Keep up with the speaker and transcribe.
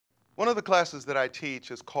One of the classes that I teach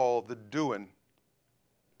is called the DOIN,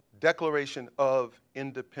 Declaration of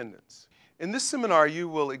Independence. In this seminar, you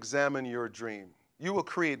will examine your dream. You will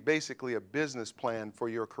create basically a business plan for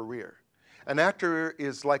your career. An actor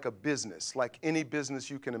is like a business, like any business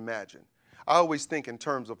you can imagine. I always think in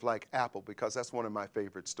terms of like Apple because that's one of my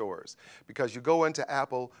favorite stores. Because you go into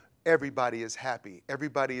Apple, everybody is happy.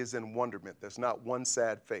 Everybody is in wonderment. There's not one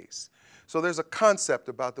sad face. So there's a concept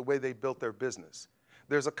about the way they built their business.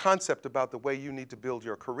 There's a concept about the way you need to build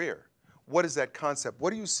your career. What is that concept? What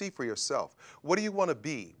do you see for yourself? What do you want to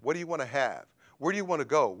be? What do you want to have? Where do you want to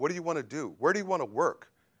go? What do you want to do? Where do you want to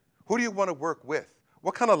work? Who do you want to work with?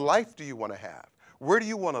 What kind of life do you want to have? Where do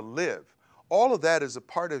you want to live? All of that is a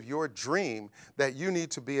part of your dream that you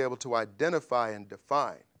need to be able to identify and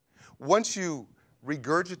define. Once you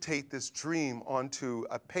regurgitate this dream onto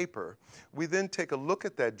a paper, we then take a look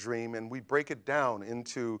at that dream and we break it down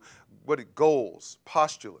into goals,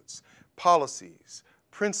 postulates, policies,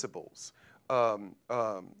 principles,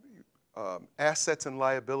 assets and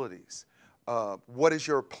liabilities. What is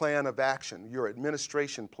your plan of action, your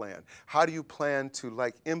administration plan? How do you plan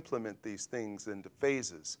to implement these things into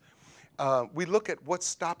phases? We look at what's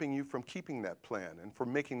stopping you from keeping that plan and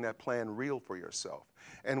from making that plan real for yourself.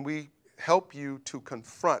 And we help you to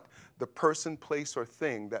confront the person, place, or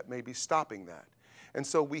thing that may be stopping that. And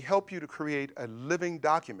so we help you to create a living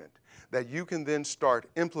document that you can then start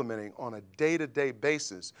implementing on a day-to-day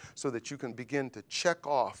basis so that you can begin to check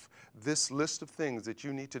off this list of things that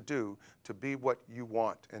you need to do to be what you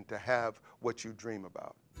want and to have what you dream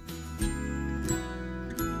about.